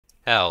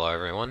Hello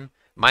everyone,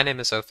 my name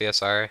is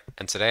OPSR,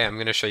 and today I'm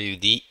going to show you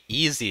the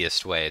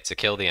easiest way to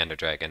kill the Ender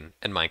Dragon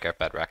in Minecraft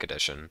Bedrock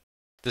Edition.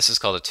 This is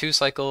called a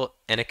 2-cycle,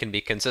 and it can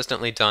be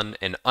consistently done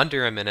in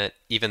under a minute,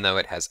 even though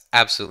it has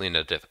absolutely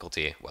no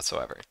difficulty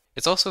whatsoever.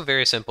 It's also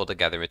very simple to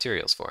gather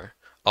materials for.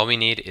 All we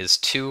need is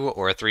 2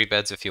 or 3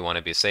 beds if you want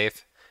to be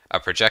safe,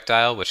 a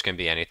projectile, which can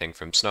be anything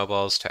from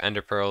snowballs to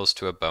ender pearls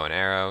to a bow and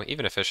arrow,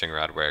 even a fishing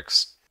rod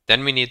works.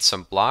 Then we need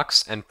some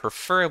blocks and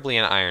preferably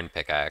an iron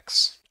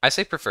pickaxe. I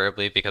say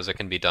preferably because it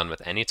can be done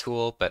with any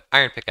tool, but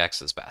iron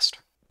pickaxe is best.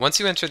 Once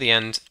you enter the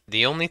end,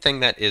 the only thing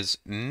that is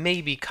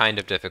maybe kind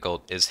of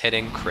difficult is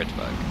hitting Crit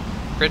Bug.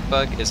 Crit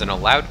Bug is an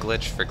allowed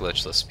glitch for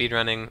glitchless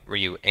speedrunning, where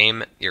you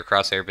aim your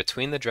crosshair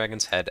between the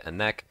dragon's head and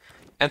neck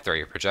and throw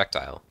your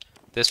projectile.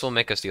 This will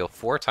make us deal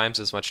 4 times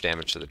as much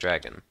damage to the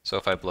dragon. So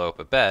if I blow up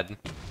a bed,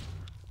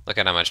 look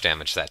at how much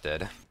damage that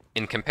did.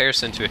 In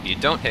comparison to if you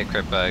don't hit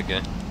Crit Bug,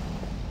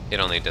 it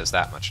only does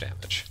that much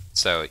damage.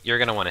 So you're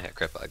going to want to hit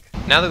Crit Bug.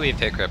 Now that we've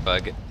hit Crit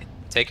Bug,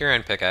 take your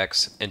iron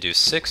pickaxe and do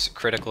 6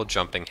 critical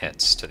jumping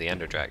hits to the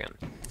Ender Dragon.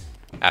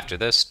 After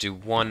this, do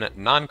 1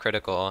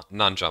 non-critical,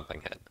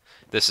 non-jumping hit.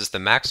 This is the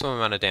maximum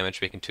amount of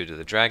damage we can do to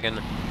the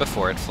dragon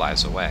before it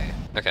flies away.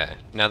 Okay,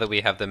 now that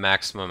we have the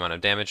maximum amount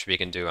of damage we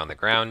can do on the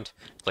ground,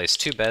 place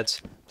 2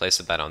 beds, place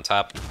a bed on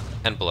top,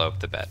 and blow up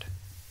the bed.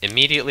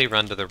 Immediately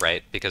run to the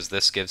right because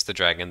this gives the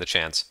dragon the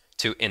chance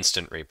to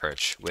instant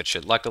repurch, which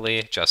it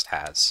luckily just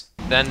has.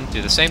 Then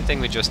do the same thing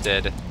we just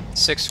did,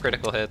 6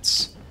 critical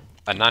hits,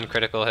 a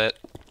non-critical hit,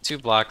 2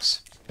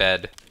 blocks,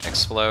 bed,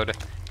 explode,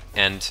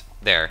 and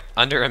there,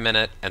 under a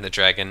minute and the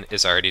dragon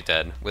is already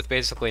dead, with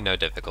basically no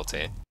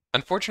difficulty.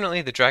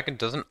 Unfortunately, the dragon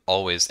doesn't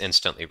always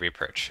instantly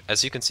repurch.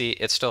 As you can see,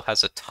 it still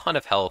has a ton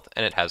of health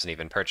and it hasn't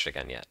even perched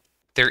again yet.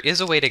 There is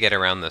a way to get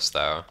around this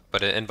though,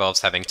 but it involves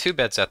having 2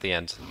 beds at the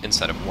end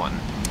instead of 1.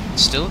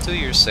 Still do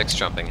your 6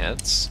 jumping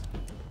hits,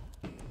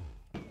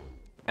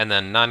 and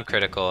then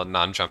non-critical,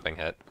 non-jumping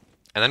hit.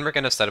 And then we're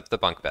going to set up the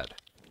bunk bed.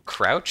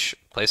 Crouch,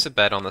 place a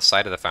bed on the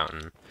side of the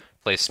fountain,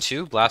 place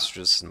 2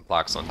 blast-resistant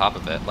blocks on top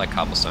of it, like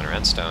cobblestone or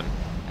endstone,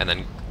 and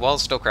then, while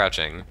still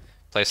crouching,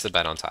 place the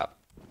bed on top.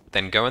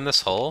 Then go in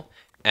this hole,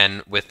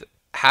 and with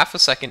half a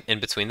second in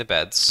between the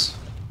beds,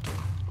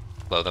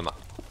 blow them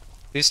up.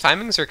 These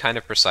timings are kind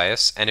of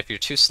precise, and if you're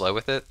too slow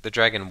with it, the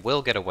dragon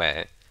will get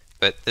away,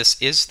 but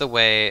this is the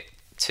way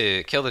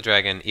to kill the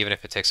dragon even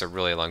if it takes a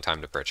really long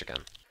time to perch again.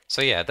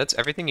 So yeah, that's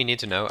everything you need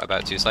to know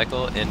about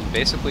 2-cycle in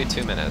basically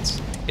 2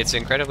 minutes. It's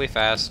incredibly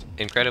fast,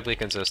 incredibly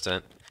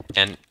consistent,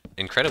 and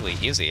incredibly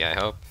easy, I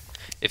hope.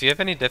 If you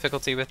have any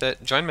difficulty with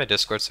it, join my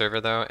Discord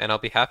server though, and I'll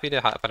be happy to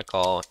hop on a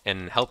call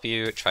and help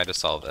you try to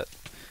solve it.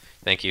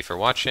 Thank you for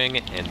watching,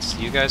 and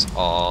see you guys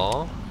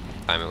all,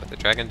 time it with the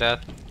dragon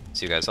death,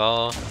 see you guys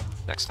all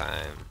next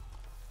time.